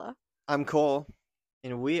I'm Cole,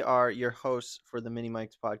 and we are your hosts for the Mini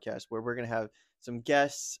Mike's podcast, where we're going to have some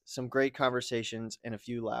guests, some great conversations, and a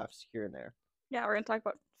few laughs here and there. Yeah, we're gonna talk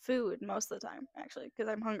about food most of the time, actually,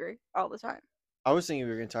 because I'm hungry all the time. I was thinking we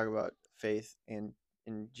were going to talk about faith and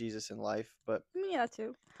in Jesus and life, but I mean, yeah,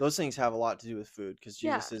 too. those things have a lot to do with food because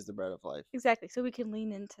Yeah. Jesus is the bread of life. Exactly. So we can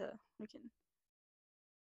lean into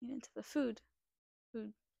the food,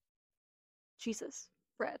 Jesus,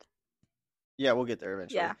 bread. Yeah, we'll get there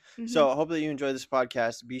eventually. Yeah. So I hope that you enjoy this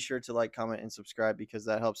podcast. Be sure to like, comment, and subscribe because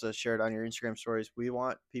that helps us share it on your Instagram stories. We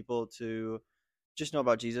want people to just know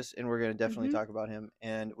about Jesus, and we're going to definitely talk about him.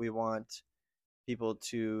 And we want people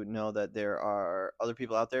to know that there are other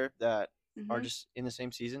people out there that are just in the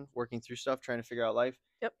same season, working through stuff, trying to figure out life,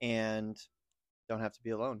 and don't have to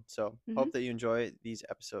be alone. So hope that you enjoy these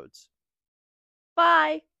episodes.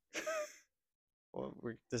 Bye. Well,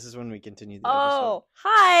 this is when we continue the episode. Oh,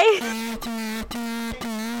 hi.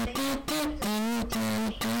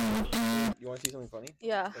 You want to see something funny?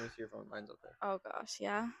 Yeah. Let me see your phone. Mine's up there. Oh gosh,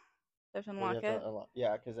 yeah. Do I have to Well, unlock it?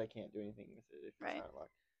 Yeah, because I can't do anything with it if it's not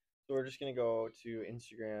unlocked. So we're just gonna go to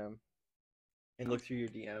Instagram and look through your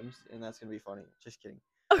DMs, and that's gonna be funny. Just kidding.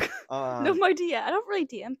 Okay. No idea. I don't really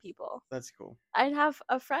DM people. That's cool. I have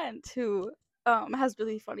a friend who has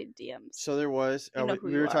really funny DMs. So there was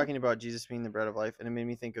we were talking about Jesus being the bread of life, and it made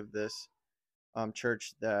me think of this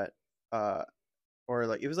church that or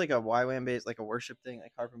like it was like a YWAM based like a worship thing,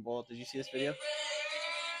 like Harp and Bowl. Did you see this video?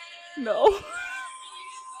 No.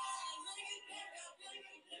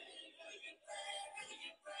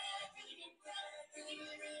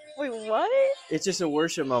 Wait, what? It's just a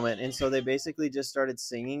worship moment, and so they basically just started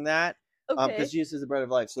singing that because Jesus is the bread of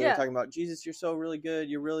life. So they're talking about Jesus, you're so really good,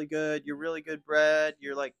 you're really good, you're really good bread.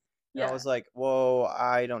 You're like, and I was like, whoa,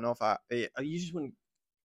 I don't know if you just wouldn't.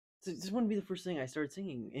 This wouldn't be the first thing I started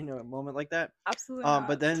singing in a moment like that. Absolutely not.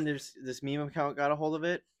 But then there's this meme account got a hold of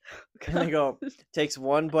it, and they go, takes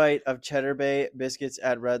one bite of Cheddar Bay biscuits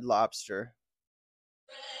at Red Lobster.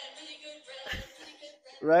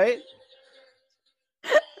 Right?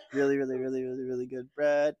 Really, really, really, really, really good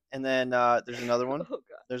bread. And then there's another one. Oh,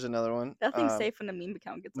 God. There's another one. Nothing's safe when a meme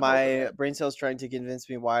account gets my brain cell's trying to convince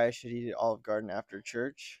me why I should eat at Olive Garden after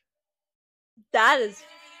church. That is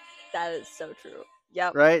so true.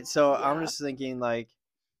 Yep. Right? So I'm just thinking like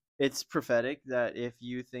it's prophetic that if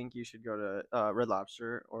you think you should go to Red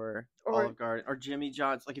Lobster or Olive Garden or Jimmy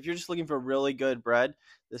John's, like if you're just looking for really good bread,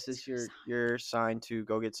 this is your sign to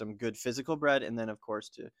go get some good physical bread, and then of course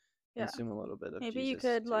to consume a little bit of maybe Jesus you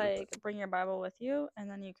could too. like bring your Bible with you, and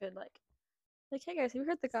then you could like hey guys, have you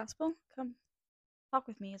heard the gospel? Come talk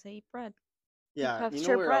with me as I eat bread. Yeah, you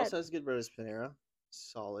know where else has good bread is Panera.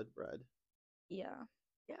 Solid bread. Yeah.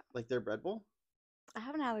 Like their bread bowl? I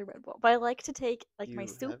haven't had their bread bowl, but I like to take my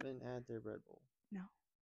soup. You haven't had their bread bowl? No,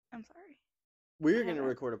 I'm sorry. We're gonna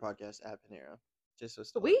record a podcast at Panera, just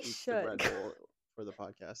so we eats should the bread bowl for the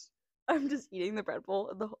podcast. I'm just eating the bread bowl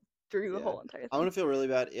during the whole entire thing. I'm gonna feel really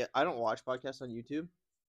bad. I don't watch podcasts on YouTube.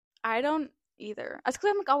 I don't either. That's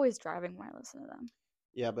because I'm like always driving when I listen to them.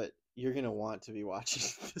 Yeah, but you're gonna want to be watching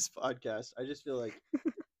this podcast. I just feel like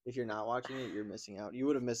if you're not watching it, you're missing out. You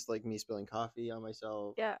would have missed like me spilling coffee on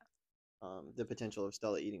myself. Yeah. The potential of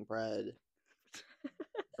Stella eating bread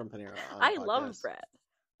from Panera. I love bread.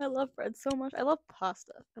 I love bread so much. I love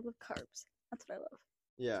pasta. I love carbs. That's what I love.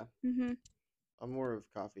 Yeah. I'm more of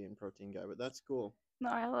coffee and protein guy, but that's cool.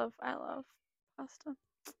 No, I love pasta.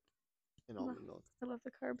 And almond milk. I love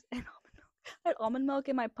the carbs and almond milk. I had almond milk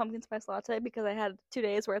in my pumpkin spice latte because I had 2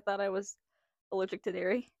 days where I thought I was allergic to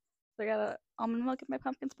dairy. So I got an almond milk in my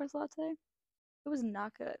pumpkin spice latte. It was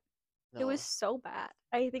not good. No. It was so bad.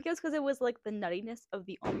 I think it was because it was like the nuttiness of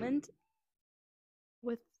the almond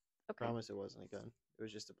with... Okay. I promise it wasn't a gun. It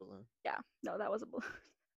was just a balloon. Yeah. No, that was a balloon.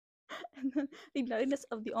 And then the nuttiness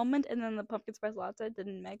of the almond and then the pumpkin spice latte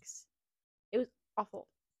didn't mix. It was awful.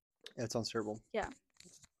 Yeah, it sounds terrible. Yeah.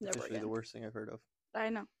 Never Officially again. The worst thing I've heard of. I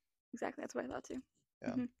know. Exactly. That's what I thought too.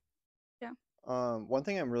 Yeah. Yeah. One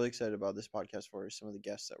thing I'm really excited about this podcast for is some of the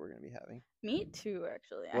guests that we're going to be having. Me too,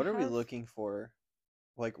 actually. What are we looking for?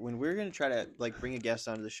 Like when we're going to try to like bring a guest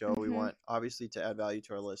onto the show, we want obviously to add value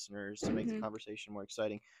to our listeners, to make the conversation more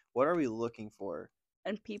exciting. What are we looking for?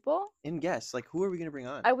 And people? In guests, like who are we going to bring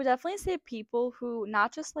on? I would definitely say people who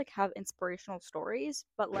not just like have inspirational stories,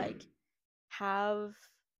 but like have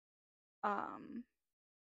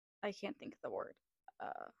I can't think of the word.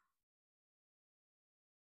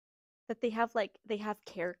 That they have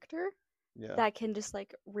character. Yeah. That can just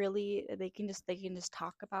like really they can just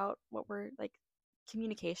talk about what we're like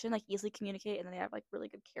communication, like easily communicate, and then they have like really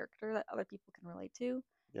good character that other people can relate to.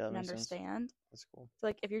 Yeah, that and makes sense. understand. That's cool. So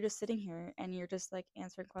like if you're just sitting here and you're just like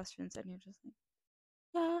answering questions and you're just like,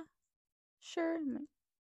 yeah, sure,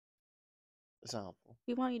 It's not helpful.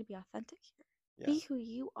 we want you to be authentic here. Yeah. Be who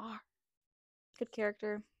you are. Good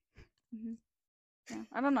character. Hmm. Yeah,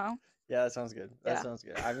 I don't know. Yeah, that sounds good. That Yeah. sounds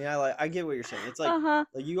good. I mean, I get what you're saying. It's Uh-huh.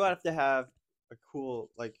 like you have to have a cool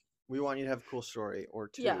like we want you to have a cool story or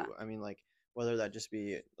Yeah. two. I mean, like whether that just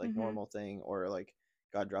be like Mhm. normal thing or like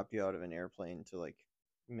God dropped you out of an airplane to like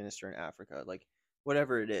minister in Africa, like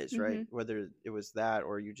whatever it is, right? Mhm. Whether it was that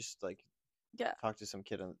or you just like Yeah. talked to some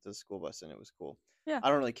kid on the school bus and it was cool. Yeah. I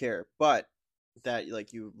don't really care, but that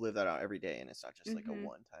like you live that out every day and it's not just like a Mhm.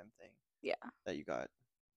 one-time thing Yeah. that you got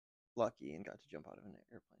lucky and got to jump out of an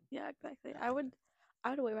airplane. Yeah, exactly. Yeah. I would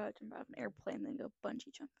way rather jump out of an airplane than go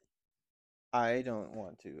bungee jumping. I don't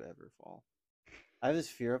want to ever fall. I have this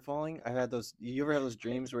fear of falling. I've had those. You ever have those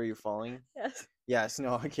dreams where you're falling? Yes. Yes.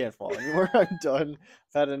 No, I can't fall anymore. I'm done.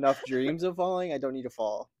 I've had enough dreams of falling. I don't need to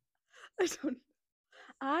fall. I don't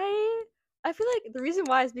I I feel like the reason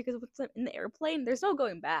why is because once I'm in the airplane, there's no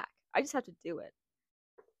going back. I just have to do it.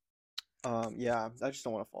 Yeah. I just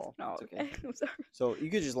don't want to fall. Oh, It's okay. okay. I'm sorry. So you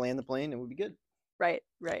could just land the plane. It would be good. Right,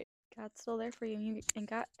 right. God's still there for you, and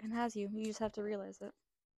God and has you. You just have to realize it.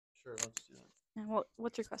 Sure. Let's do that. And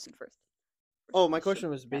what's your question first? Oh, First my question. question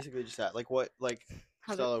was Yeah. basically just that. Like, what, like,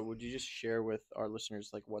 How's it? Stella, would you just share with our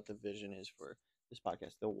listeners, like, what the vision is for this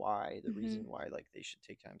podcast, the why, the reason Mhm. why, like, they should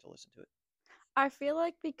take time to listen to it? I feel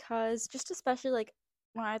like because just especially like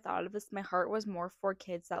when I thought of this, my heart was more for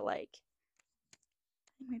kids that like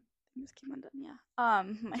my thing just came undone. Yeah. My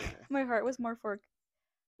It's okay. my heart was more for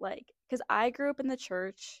like because I grew up in the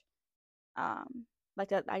church. Like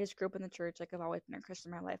that I just grew up in the church. Like I've always been a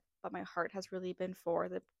Christian in my life, but my heart has really been for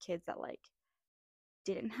the kids that like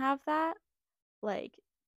didn't have that, like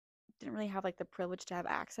didn't really have like the privilege to have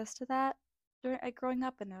access to that during like growing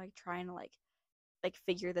up, and they're like trying to like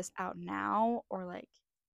figure this out now, or like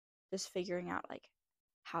just figuring out like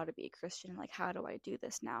how to be a Christian, like how do I do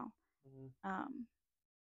this now? Mm-hmm. Um,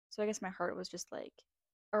 so I guess my heart was just like,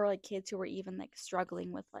 or like kids who were even like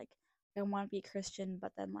struggling with like I want to be a Christian,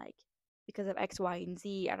 but then like because of X, Y, and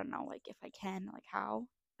Z, I don't know like if I can, like how.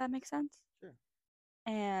 If that makes sense. Sure.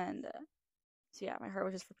 And so yeah, my heart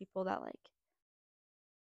was just for people that like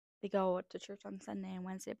they go to church on Sunday and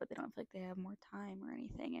Wednesday, but they don't feel like they have more time or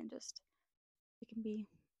anything, and just it can be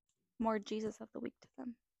more Jesus of the week to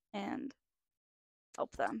them and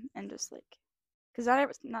help them and just like because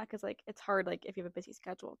not because like it's hard like if you have a busy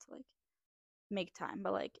schedule to like make time,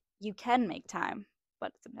 but like you can make time,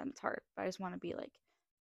 but sometimes it's hard. But I just want to be like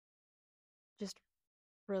just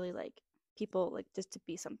really like people like just to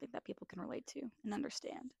be something that people can relate to and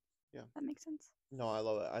understand. Yeah. That makes sense. No, I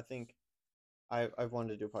love it. I think I've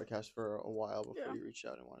wanted to do a podcast for a while before Yeah. you reached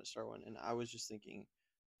out and wanted to start one, and I was just thinking,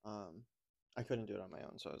 um, I couldn't do it on my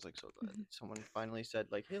own, so I was like so glad Mhm. that someone finally said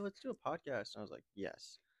like, "Hey, let's do a podcast," and I was like,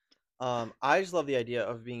 "Yes." I just love the idea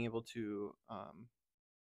of being able to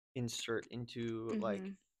insert into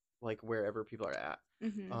Mhm. like wherever people are at.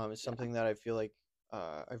 Mhm. It's Yeah. something that I feel like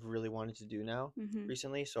I've really wanted to do now Mhm.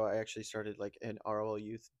 recently. So I actually started like an ROL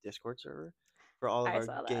Youth Discord server for all of I our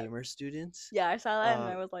saw that. gamer students. Yeah, I saw that and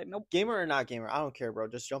I Um, was like, nope. gamer or not gamer, I don't care, bro.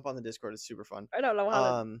 Just jump on the Discord. It's super fun. I don't know how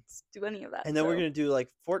to Um, do any of that. and then we're So gonna do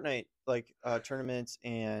like Fortnite like tournaments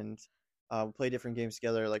and play different games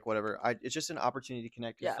together, like whatever. It's just an opportunity to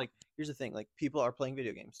connect. It's yeah. like here's the thing, like people are playing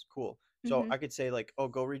video games, cool. So Mhm. I could say like, oh,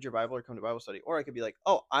 go read your Bible or come to Bible study, or I could be like,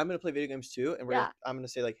 oh, I'm gonna play video games too, and Yeah. I'm gonna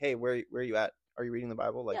say like, hey, where are you at? Are you reading the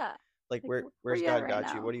Bible? Yeah. Like Like where where's you at God right got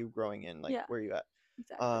you? now? What are you growing in? Like Yeah. where are you at?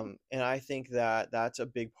 Exactly. And I think that that's a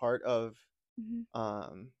big part of Mhm.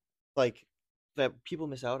 um like that people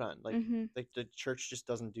miss out on, Mhm. like the church just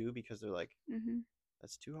doesn't do because they're like Mhm.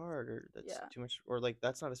 that's too hard or that's Yeah. too much or like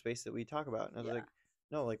that's not a space that we talk about. And I was Yeah. like,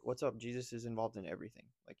 no, like what's up? Jesus is involved in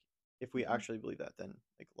everything. Like if we Mhm. actually believe that, then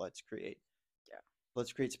like Yeah.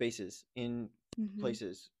 let's create spaces in Mhm.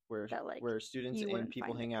 places That like where students you and wouldn't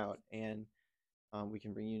people find it. hang out and we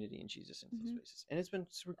can bring unity and Jesus into those Mhm. spaces. And it's been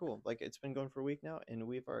super cool. Like it's been going for a week now and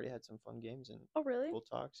we've already had some fun games and Oh really? cool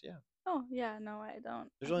talks. Yeah. Oh yeah. No, I don't.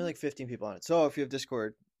 I There's only don't. like 15 people on it. So if you have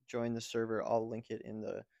Discord, join the server. I'll link it in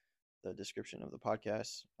the description of the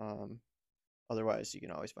podcast. Otherwise, you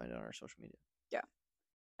can always find it on our social media. Yeah.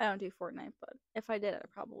 I don't do Fortnite, but if I did,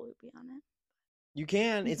 I'd probably be on it. You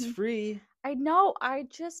can. It's Mhm. free. I know. I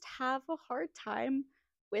just have a hard time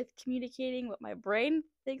with communicating what my brain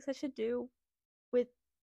thinks I should do with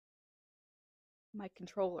my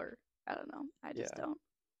controller. I don't know. I just Yeah. don't.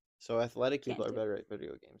 So athletic people Can't are do it. better at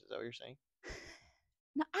video games. Is that what you're saying?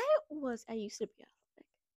 No, I used to be athletic.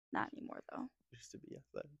 Not anymore though. Used to be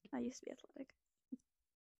athletic. I used to be athletic.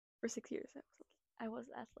 For 6 years, I was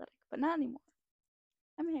athletic, but not anymore.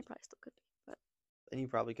 I mean, I probably still could be, but And you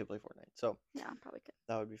probably could play Fortnite. So yeah, I probably could.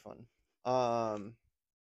 that would be fun.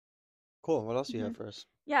 Cool. What else do you have Mhm. for us?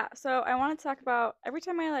 Yeah, so I want to talk about every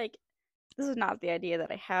time I like. This is not the idea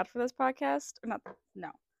that I had for this podcast, or not.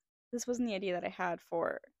 No, this wasn't the idea that I had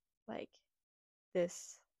for like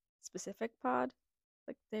this specific pod,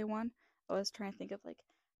 like day one. I was trying to think of like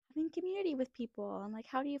having community with people and like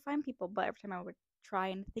how do you find people, but every time I would try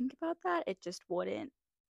and think about that, it just wouldn't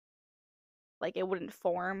like it wouldn't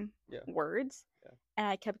form Yeah. words, Yeah. and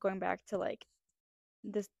I kept going back to like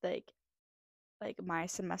this like my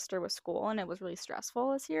semester with school, and it was really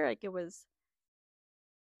stressful this year. Like it was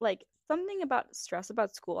like something about stress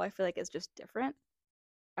about school. I feel like is just different.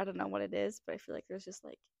 I don't know what it is, but I feel like there's just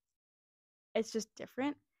like it's just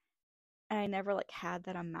different. And I never like had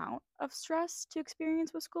that amount of stress to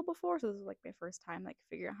experience with school before, so this was like my first time like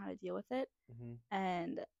figuring out how to deal with it. Mm-hmm.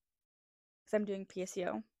 And because I'm doing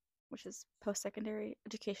PSEO, which is post-secondary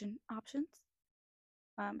education options.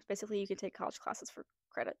 Basically, you can take college classes for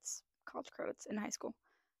credits, college credits in high school.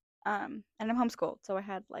 And I'm homeschooled, so I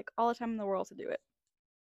had like all the time in the world to do it.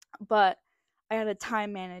 But I had to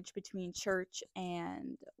time manage between church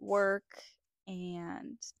and work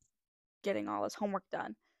and getting all this homework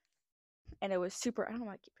done. And it was super, I don't know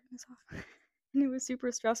why I keep turning this off. And it was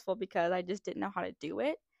super stressful because I just didn't know how to do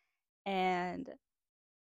it. And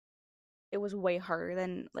it was way harder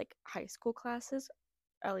than like high school classes.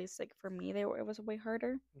 At least like for me, it was way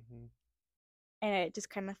harder. Mm-hmm. And it just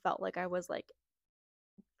kind of felt like I was like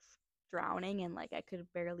drowning and like I could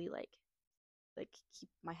barely like keep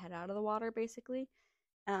my head out of the water basically.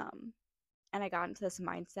 Um and I got into this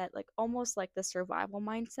mindset, like almost like the survival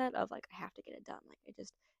mindset of like I have to get it done. Like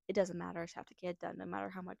it doesn't matter. I just have to get it done, no matter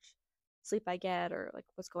how much sleep I get or like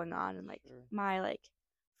what's going on. And like Sure. my like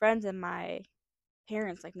friends and my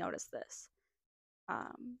parents like noticed this.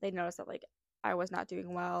 They noticed that like I was not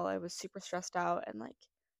doing well. I was super stressed out, and like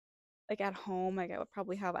at home, like I would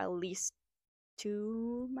probably have at least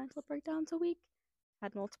two mental breakdowns a week.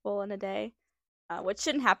 Had multiple in a day, which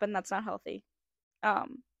shouldn't happen. That's not healthy.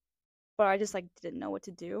 Um, but I just like didn't know what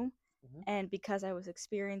to do. Mm-hmm. And because I was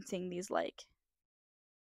experiencing these like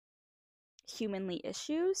humanly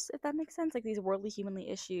issues, if that makes sense, like these worldly humanly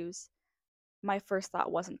issues, my first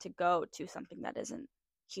thought wasn't to go to something that isn't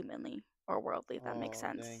humanly or worldly, if that makes Oh,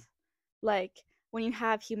 sense. dang. Like when you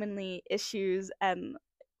have humanly issues and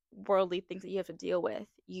worldly things that you have to deal with,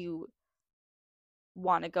 you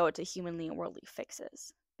want to go to humanly and worldly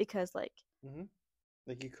fixes because Mm-hmm.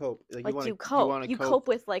 Like you cope. Like you like want to. you You cope. want to You cope. cope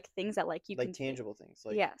with like things that like you Like can tangible things.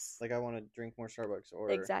 yes, Like I want to drink more Starbucks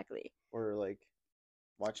exactly. or like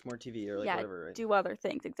watch more TV or like Yeah, whatever. Right. do other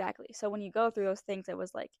things exactly. So when you go through those things, it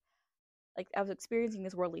was like I was experiencing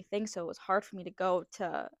this worldly thing, so it was hard for me to go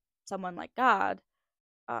to someone like God,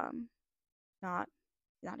 um, not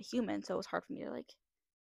not a human, so it was hard for me to like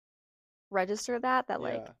register that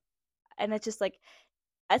like, Yeah. and it's just like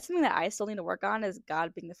that's something that I still need to work on is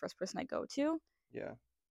God being the first person I go to. Yeah.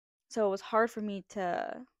 So it was hard for me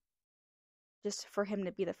to just for him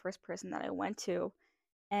to be the first person that I went to,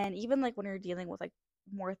 and even like when you're dealing with like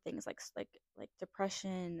more things like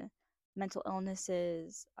depression, mental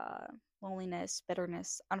illnesses, loneliness,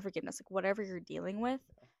 bitterness, unforgiveness, like whatever you're dealing with,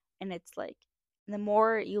 and it's like the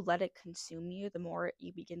more you let it consume you, the more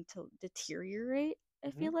you begin to deteriorate. I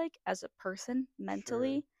Mm-hmm. feel like as a person Sure.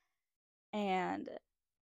 mentally, and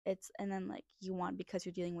and then like you want because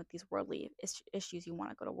you're dealing with these worldly issues, you want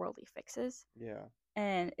to go to worldly fixes, Yeah.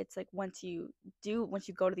 and it's like once you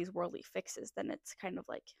go to these worldly fixes, then it's kind of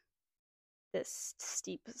like this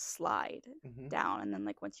steep slide Mm-hmm. down, and then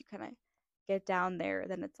like once you kind of get down there,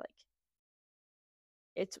 then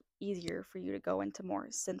it's easier for you to go into more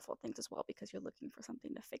sinful things as well because you're looking for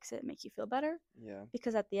something to fix it and make you feel better, Yeah.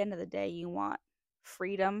 because at the end of the day you want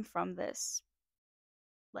freedom from this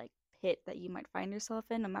like pit that you might find yourself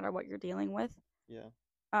in no matter what you're dealing with. Yeah.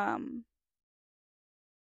 um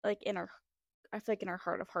like in our I feel like in our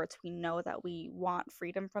heart of hearts we know that we want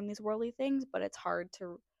freedom from these worldly things, but it's hard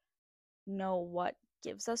to know what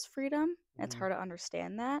gives us freedom. It's Mm-hmm. hard to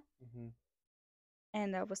understand that. Mm-hmm.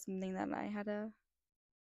 And that was something that I had to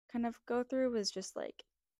kind of go through, was just like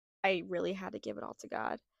I really had to give it all to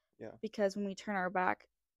God, Yeah. because when we turn our back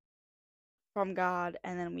from God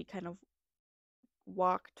and then we kind of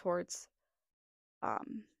walk towards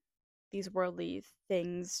um these worldly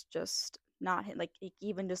things, just not like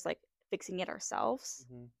even just like fixing it ourselves,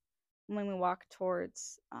 Mm-hmm. when we walk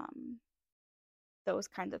towards those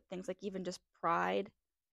kinds of things, like even just pride,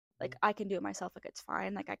 Mm-hmm. like I can do it myself, like it's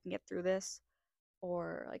fine, like I can get through this,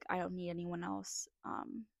 or like I don't need anyone else,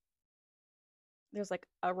 there's like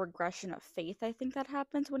a regression of faith, I think, that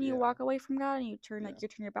happens when you Yeah. walk away from God and you turn Yeah.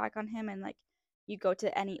 your back on him, and like you go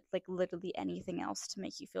to any like literally anything else to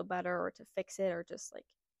make you feel better or to fix it or just like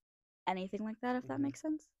anything like that, if that Mhm. makes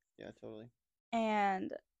sense. Yeah, totally.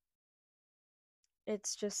 And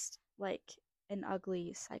it's just like an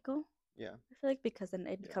ugly cycle, Yeah. I feel like, because then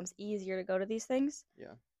it Yeah. becomes easier to go to these things.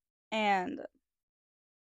 Yeah. And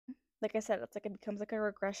like I said, it's like it becomes like a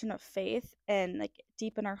regression of faith, and like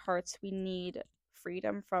deep in our hearts we need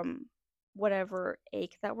freedom from whatever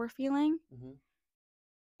ache that we're feeling. Mhm.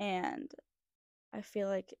 And I feel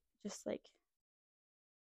like just like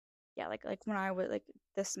yeah, like when I was like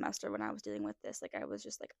this semester when I was dealing with this, like I was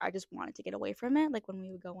just like I just wanted to get away from it. Like when we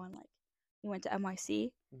would go on like we went to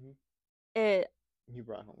NYC. Mhm. It You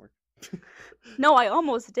brought homework. no, I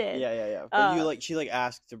almost did. Yeah, yeah, yeah. But you Uh she like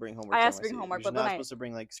asked to bring I homework to asked to bring MIC. homework, You're but then not I supposed to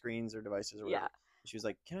bring like screens or devices or whatever. yeah, And she was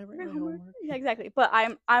like, "Can I bring bring my homework. homework?" Yeah, exactly. But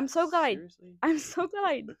I'm so glad Seriously? I'm so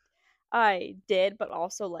glad I did, but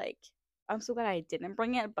also like I'm so glad I didn't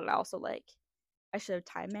bring it, but also like I should have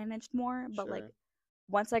time managed more. But like Sure.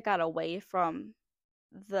 once I got away from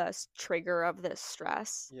the trigger of this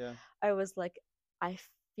stress, Yeah. I was like, I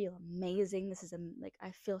feel amazing. This is like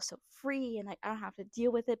I feel so free, and like I don't have to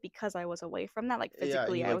deal with it because I was away from that. Like Yeah, and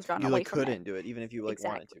physically, I was drawn you away like from it. couldn't do it even if you like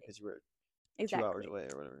wanted to Exactly. because you were 2 hours Exactly. away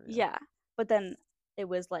or whatever. Yeah. Yeah. But then it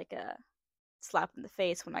was like a slap in the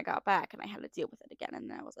face when I got back and I had to deal with it again. And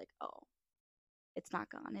then I was like, oh, it's not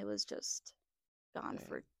gone. It was just gone Dang.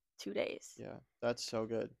 for 2 days. Yeah. That's so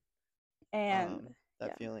good. And That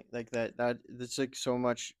yeah, feeling like there's like so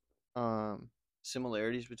much um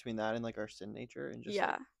similarities between that and like our sin nature and just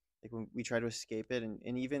yeah, like when we try to escape it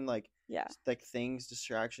and even like yeah. like things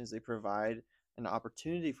distractions they provide an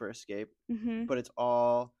opportunity for escape, Mm-hmm. but it's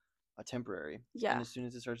all temporary, and Yeah, as soon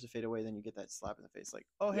as it starts to fade away then you get that slap in the face like,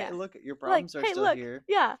 oh hey, yeah. look, your Like, problems are hey, still look, here.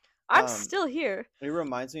 yeah, I'm um still here. it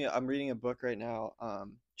reminds me, I'm reading a book right now.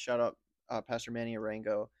 Shout out Pastor Manny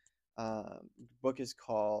Arango. The book is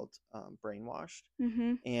called Brainwashed,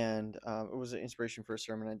 Mm-hmm. and it was an inspiration for a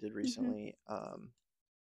sermon I did Mm-hmm. recently.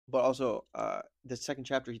 But also, the second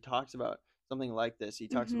chapter, he talks about something like this. He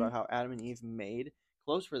talks Mm-hmm. about how Adam and Eve made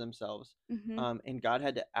clothes for themselves, Mm-hmm. and God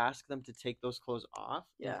had to ask them to take those clothes off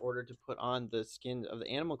in Yeah. order to put on the skin of the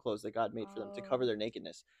animal clothes that God made for them to cover Oh, their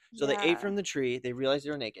nakedness. So they ate yeah. from the tree. They realized they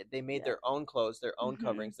were naked. They made Yeah. their own clothes, their own Mm-hmm.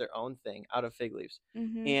 coverings, their own thing out of fig leaves.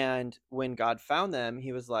 Mm-hmm. And when God found them,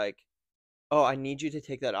 he was like, "Oh, I need you to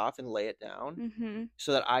take that off and lay it down Mm-hmm.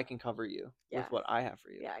 so that I can cover you Yeah. with what I have for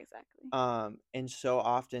you." Yeah, exactly. And so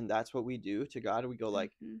often that's what we do to God. We go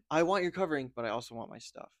like, Mm-hmm. "I want your covering, but I also want my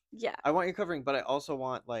stuff. Yeah. I want your covering, but I also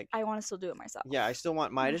want like, I want to still do it myself. yeah, I still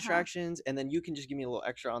want my Uh-huh. distractions, and then you can just give me a little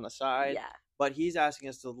extra on the side." Yeah. But he's asking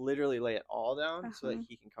us to literally lay it all down so that Uh-huh.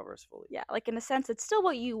 he can cover us fully. Yeah, like in a sense, it's still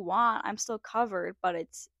what you want. I'm still covered, but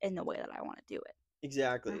it's in the way that I want to do it.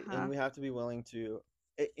 Exactly. And Uh-huh. we have to be willing to,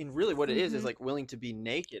 and really what it is Mm-hmm. like willing to be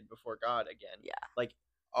naked before God again. Yeah. Like,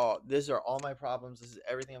 oh, these are all my problems. This is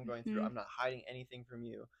everything I'm going through. Mm-hmm. I'm not hiding anything from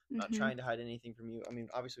you. I'm not Mm-hmm. trying to hide anything from you. I mean,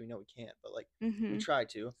 obviously we know we can't, but like we Mm-hmm. try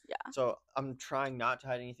to. Yeah. So I'm trying not to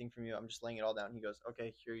hide anything from you. I'm just laying it all down. He goes,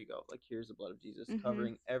 okay, here you go. Like, here's the blood of Jesus Mm-hmm.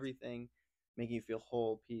 covering everything, making you feel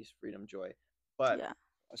whole, peace, freedom, joy. But Yeah.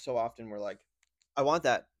 so often we're like, I want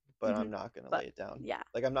that, but Mm-hmm. I'm not going to But lay it down. yeah.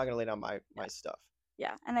 Like, I'm not going to lay down Yeah. my stuff.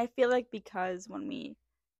 Yeah. And I feel like because when we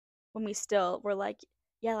still we're like,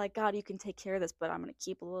 yeah, like God, you can take care of this, but I'm gonna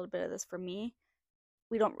keep a little bit of this for me.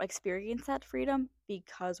 We don't experience that freedom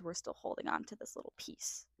because we're still holding on to this little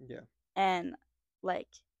piece. Yeah. And like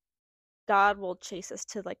God will chase us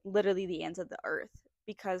to like literally the ends of the earth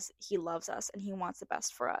because he loves us and he wants the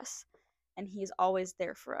best for us. And he's always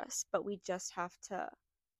there for us, but we just have to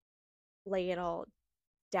lay it all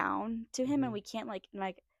down to him, and Hmm. we can't like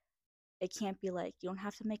it can't be like you don't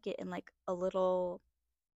have to make it in like a little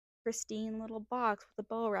pristine little box with a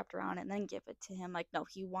bow wrapped around it and then give it to him. Like, no,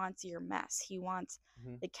 he wants your mess. He wants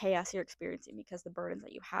Hmm. the chaos you're experiencing because the burdens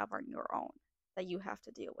that you have aren't your own, that you have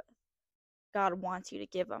to deal with. God wants you to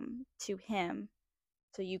give them to him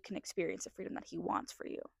so you can experience the freedom that he wants for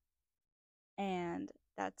you. And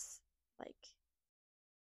that's like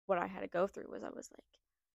what I had to go through was I was like,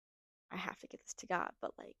 I have to get this to God,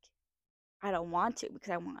 but like I don't want to because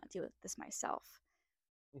I want to do this myself.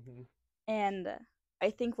 Hmm. And I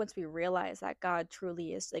think once we realize that God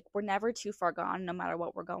truly is like we're never too far gone no matter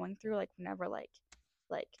what we're going through. Like we're never like,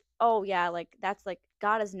 oh yeah, like that's like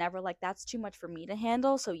God is never like that's too much for me to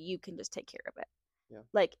handle, so you can just take care of it. Yeah.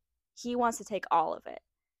 Like he wants to take all of it.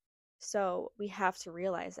 So we have to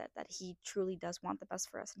realize that he truly does want the best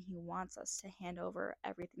for us and he wants us to hand over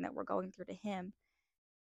everything that we're going through to him.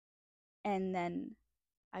 And then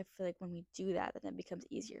I feel like when we do that, then it becomes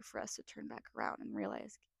easier for us to turn back around and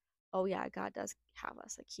realize, oh yeah, God does have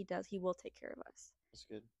us. Like he will take care of us. That's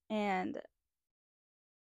good. And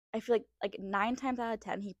I feel like 9 times out of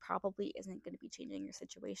 10, he probably isn't going to be changing your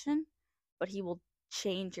situation, but he will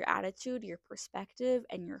change your attitude, your perspective,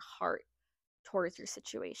 and your heart towards your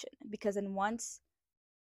situation. Because then once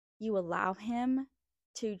you allow him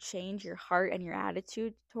to change your heart and your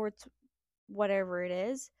attitude towards whatever it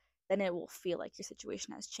is, then it will feel like your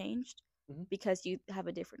situation has changed Mm-hmm. because you have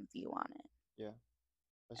a different view on it. Yeah,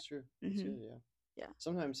 that's true. That's Mm-hmm. good. Yeah. Yeah.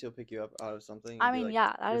 Sometimes he'll pick you up out of something I and be mean, like,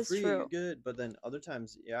 yeah, that "You're is free. You're true. good." But then other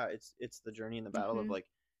times, yeah, it's the journey and the battle of Mm-hmm.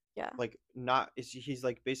 Yeah. not. He's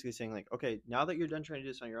like basically saying like, "Okay, now that you're done trying to do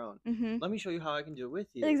this on your own, Mm-hmm. let me show you how I can do it with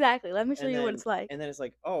you." Exactly. Let me show And you what then it's like. and then it's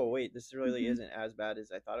like, "Oh wait, this really Mm-hmm. isn't as bad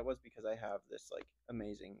as I thought it was because I have this like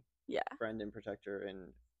amazing Yeah. friend and protector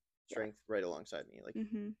and Yeah. strength right alongside me, like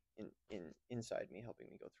Mm-hmm. inside me, helping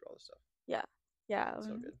me go through all this stuff." Yeah. Yeah. It's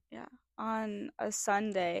so good. Yeah. On a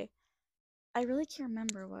Sunday, I really can't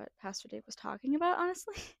remember what Pastor Dave was talking about,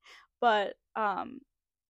 honestly, but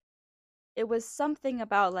it was something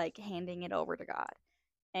about like handing it over to God,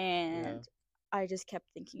 Yeah. and I just kept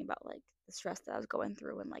thinking about like the stress that I was going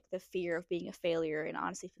through and like the fear of being a failure and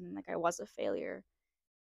honestly feeling like I was a failure.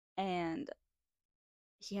 And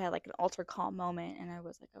he had like an altar call moment, and I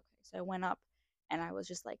was like, okay. So I went up, and I was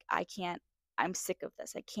just like, I can't. I'm sick of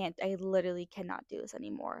this. I can't. I literally cannot do this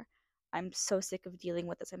anymore. I'm so sick of dealing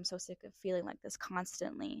with this. I'm so sick of feeling like this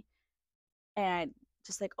constantly. And I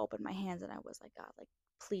just like opened my hands, and I was like, God, like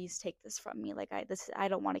please take this from me. Like I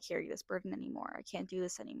don't want to carry this burden anymore. I can't do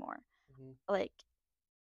this anymore. Mm-hmm. Like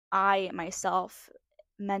I myself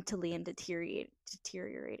mentally am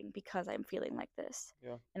deteriorating because I'm feeling like this.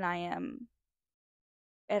 Yeah. And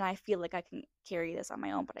I feel like I can carry this on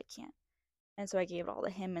my own, but I can't. And so I gave it all to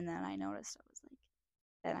him, and then I noticed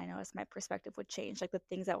my perspective would change. Like the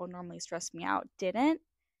things that would normally stress me out didn't,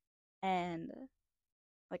 and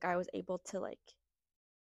like I was able to like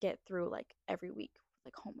get through like every week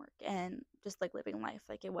like homework and just like living life.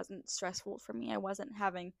 Like it wasn't stressful for me. I wasn't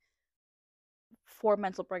having 4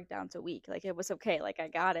 mental breakdowns a week. Like it was okay. Like I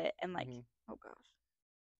got it, and like Mm-hmm. oh gosh.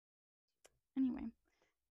 Anyway,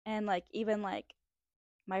 and like even like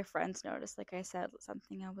my friends noticed. Like I said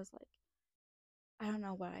something. I was like, I don't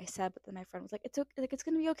know what I said, but then my friend was like, "It's okay. Like it's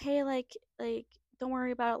gonna be okay. Like don't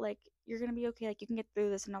worry about it. Like you're gonna be okay. Like you can get through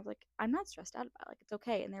this." And I was like, "I'm not stressed out about it. Like it's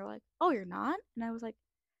okay." And they were like, "Oh, you're not?" And I was like,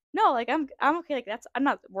 "No. Like I'm okay. Like I'm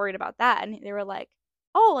not worried about that." And they were like,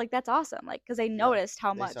 "Oh, like that's awesome." Like because they Yeah. noticed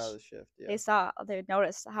how They saw much the shift. Yeah. they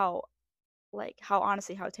noticed how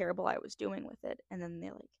honestly how terrible I was doing with it. And then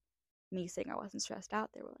they like me saying I wasn't stressed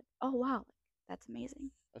out. They were like, "Oh wow, like, that's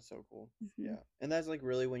amazing." That's so cool. Hmm. Yeah. And that's like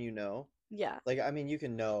really when you know. Yeah. Like I mean, you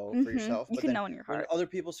can know for Hmm. yourself, You but can then know in your when heart. other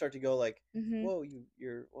people start to go like, Hmm. "Whoa,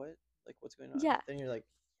 you're what? Like what's going on?" Yeah. Then you're like,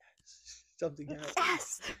 "Yes, something happened.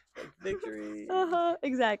 Yes. Like victory."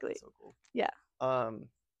 Exactly. That's so cool. Yeah. Um,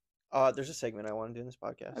 there's a segment I want to do in this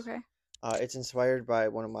podcast. Okay. It's inspired by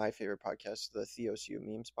one of my favorite podcasts, the Theos U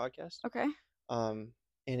Memes podcast. Okay. Um,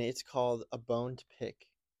 and it's called A Bone to Pick.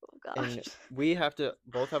 Oh gosh. And we have to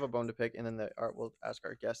both have a bone to pick, and then we'll ask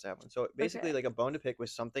our guests to have one. So basically, Okay. like a bone to pick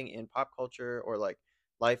was something in pop culture or like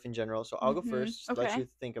life in general. So I'll go first, let Okay. you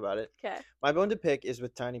think about it. Okay. My bone to pick is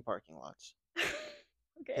with tiny parking lots.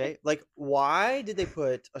 Okay. Okay, like why did they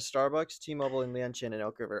put a Starbucks, T-Mobile, and Lian Chin in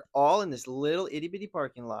Elk River all in this little itty bitty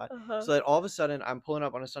parking lot? Uh-huh. So that all of a sudden I'm pulling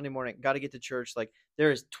up on a Sunday morning, got to get to church. Like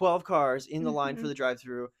there is 12 cars in the line for the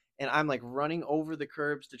drive-through, and I'm like running over the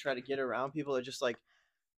curbs to try to get around people. Are just like,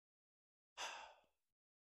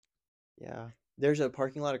 yeah. There's a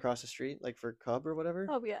parking lot across the street, like for Cub or whatever.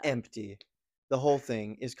 Oh yeah. Empty. The whole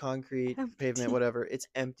thing is concrete, pavement, Empty. whatever. It's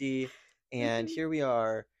empty. And here we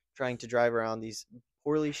are trying to drive around these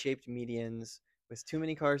poorly shaped medians with too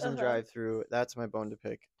many cars in the Uh-huh. drive-through. That's my bone to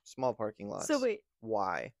pick. Small parking lots. So wait,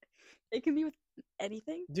 Why? it can be with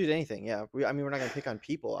anything? Dude, anything, yeah. I mean, we're not gonna pick on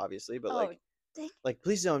people, obviously, but Oh, dang. like,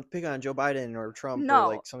 please don't pick on Joe Biden or Trump or No.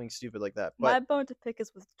 like something stupid like that. My But bone to pick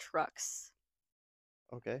is with trucks.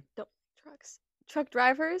 okay, Don't trucks. Truck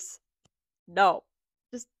drivers? No.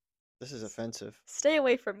 Just this is offensive. stay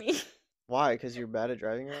away from me. Why? Because you're bad at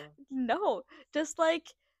driving around? No. Just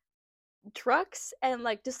like trucks and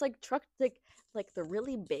like just like truck like the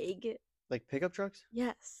really big. Like pickup trucks?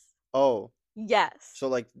 Yes. Oh, Yes. so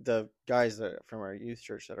like the guys that from our youth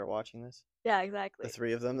church that are watching this, Yeah, the exactly.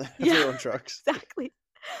 3 of them that have Yeah, their own trucks. exactly.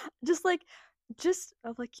 Just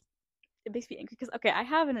of like it makes me angry because okay, I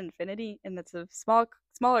have an Infinity and it's a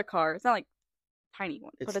smaller car. It's not like tiny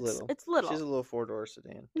one, It's but little. it's She has little. a little 4-door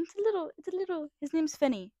sedan. It's a little. His name's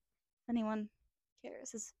Finney. Anyone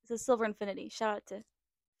cares? It's a silver infinity. Shout out to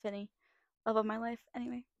Finny, love of my life.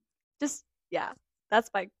 Anyway, just yeah, that's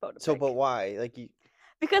my vote to So, pick. but why? Like you.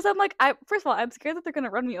 Because I'm like, first of all, I'm scared that they're gonna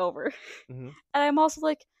run me over, Mm-hmm. and I'm also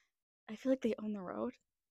like, I feel like they own the road.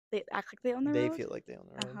 They act like they own the They road. feel like they own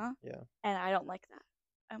the road. Yeah. And I don't like that.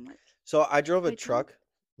 I'm like, So I drove a wait, don't. truck.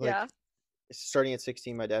 Like Yeah. starting at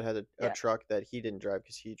 16, my dad had a Yeah. truck that he didn't drive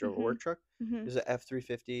because he drove a work truck. It was an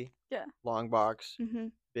F-350. Yeah. Long box. Mm-hmm.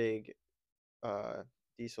 Big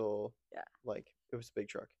diesel. Yeah. Like it was a big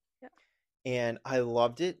truck. Yeah. And I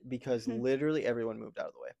loved it because literally everyone moved out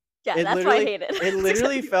of the way. Yeah, that's why I hate it. It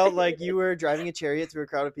literally felt like you were driving a chariot through a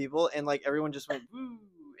crowd of people, and like everyone just went woo,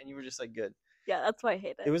 and you were just like good. Yeah, that's why I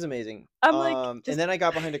hate it. It was amazing. I'm like, and then I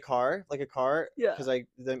got behind a car, Yeah. because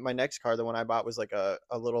my next car, the one I bought, was like a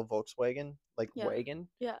little Volkswagen, like Yeah. wagon.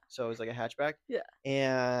 Yeah. So it was like a hatchback. Yeah.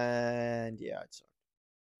 And yeah, it's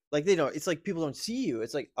like they don't. It's like people don't see you.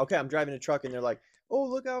 It's like, okay, I'm driving a truck, and they're like, oh,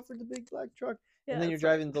 look out for the big black truck. Yeah, And then you're it's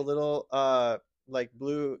like- driving the little like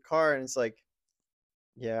blue car, and it's like,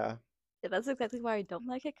 yeah. Yeah, that's exactly why I don't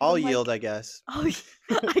like it. I'll I'm yield, like, I guess. oh,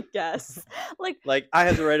 I guess. Like I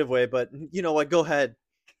have the right of way, but you know what? Go ahead.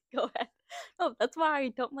 Go ahead. No, that's why I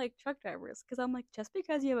don't like truck drivers. Because I'm like, just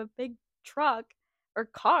because you have a big truck or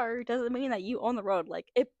car doesn't mean that you own the road.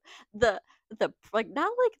 Like the like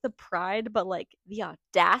not like the pride, but like the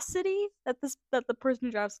audacity that the person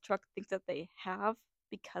who drives the truck thinks that they have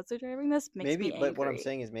because they're driving this makes me angry. But what I'm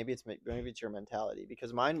saying is maybe it's your mentality,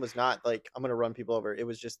 because mine was not like I'm gonna run people over. It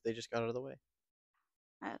was just they just got out of the way.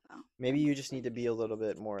 I don't know. Maybe you just need to be a little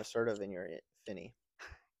bit more assertive in your Finny.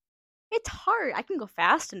 It's hard. I can go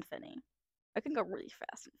fast in Finny. I can go really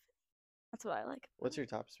fast in Finny. That's what I like. What's your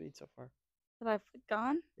top speed so far? That I've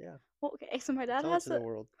gone? Yeah. Well, okay, so my dad Tell has it to the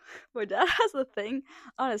world. my dad has a thing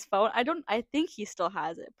on his phone. I think he still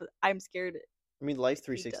has it, but I'm scared. I mean, Life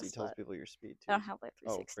 360 tells people your speed too. I don't have Life 360.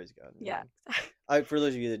 Oh, praise God. Yeah. For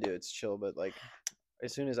those of you that do, it's chill, but like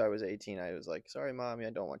as soon as I was 18, I was like, sorry, Mommy, I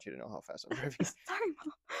don't want you to know how fast I'm driving. Sorry,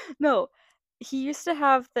 Mom. No, he used to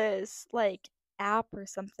have this like app or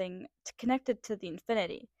something connected to the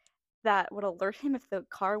Infinity that would alert him if the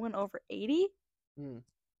car went over 80.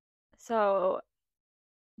 So,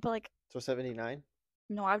 but like. So 79?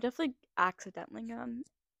 No, I've definitely accidentally gone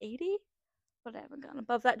 80, but I haven't gone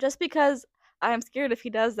above that just because I'm scared if he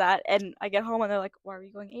does that and I get home and they're like, why are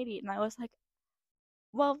you going 80? And I was like,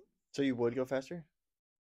 well. So you would go faster?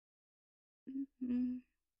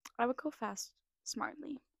 I would go fast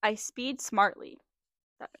smartly. I speed smartly.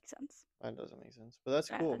 That makes sense. That doesn't make sense, but that's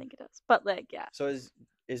cool. I think it does. But like, yeah. So is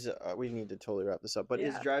we need to totally wrap this up, but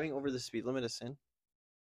is driving over the speed limit a sin?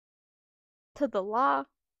 To the law.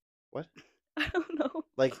 What? I don't know.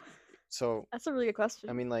 Like, so. That's a really good question.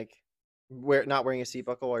 I mean, like, not wearing a seat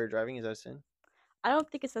buckle while you're driving, is that a sin? I don't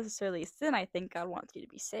think it's necessarily a sin. I think God wants you to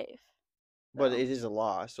be safe. But it is a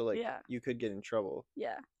law, so like you could get in trouble.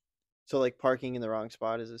 Yeah. So like parking in the wrong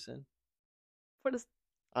spot is a sin? What is?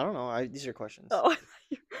 I don't know. These are questions. Oh,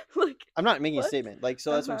 like I'm not making a statement. Like,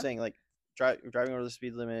 so that's what I'm Uh-huh. saying. Like, driving over the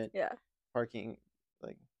speed limit. Yeah. Parking,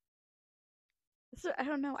 like. So, I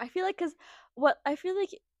don't know. I feel like I feel like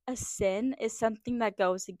a sin is something that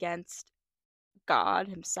goes against God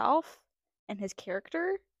Himself and His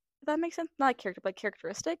character. If that makes sense, not character, but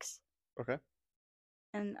characteristics. Okay.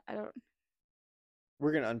 And I don't.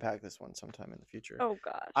 We're gonna unpack this one sometime in the future. Oh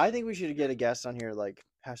God. I think we should get a guest on here, like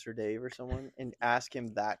Pastor Dave or someone, and ask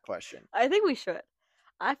him that question. I think we should.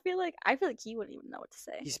 I feel like he wouldn't even know what to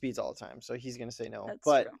say. He speeds all the time, so he's gonna say no. That's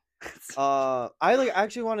but true. I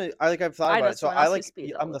actually want to. I've thought about it. So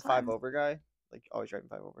I'm the 5 time. over guy. Like always driving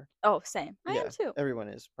 5 over. Oh, same. I am too. Everyone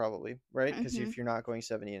is probably right, because if you're not going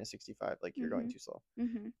 70 and a 65, like you're going too slow.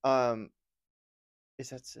 Is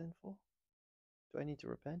that sinful? Do I need to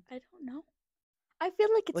repent? I don't know. I feel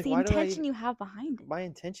like it's the intention you have behind it. My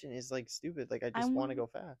intention is like stupid. Like I just want to go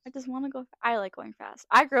fast. I just want to go. I like going fast.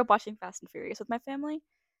 I grew up watching Fast and Furious with my family,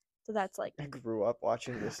 so that's like. I grew up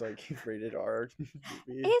watching this like rated R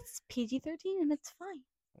movie. It's PG-13 and it's fine.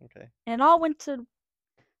 Okay. And it all went to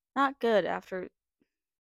not good after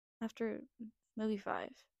movie 5.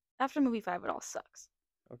 After movie 5, it all sucks.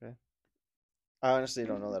 Okay. I honestly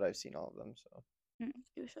don't know that I've seen all of them, so.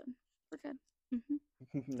 You should. We're good.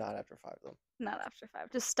 Not after 5 though. Not after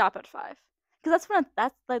 5. Just stop at 5. Because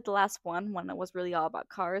that's like the last one when it was really all about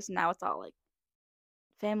cars. Now it's all like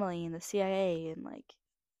family and the CIA and like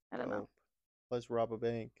I don't know. Let's rob a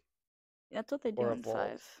bank. That's what they do in 5.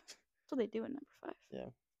 That's what they do in number 5. Yeah.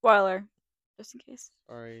 Spoiler, just in case.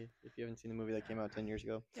 Sorry if you haven't seen the movie that came out 10 years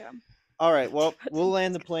ago. Yeah. All right. Well, we'll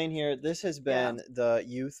land the plane here. This has been the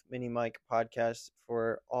Youth Mini Mic podcast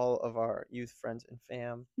for all of our youth friends and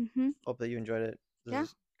fam. Hope that you enjoyed it. This Yeah.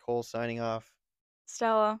 is Cole signing off.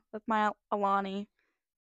 Stella with my Alani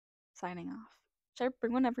signing off. Should I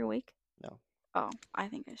bring one every week? No. Oh, I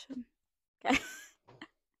think I should. Okay.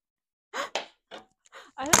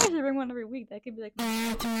 I think I should bring one every week. That could be like.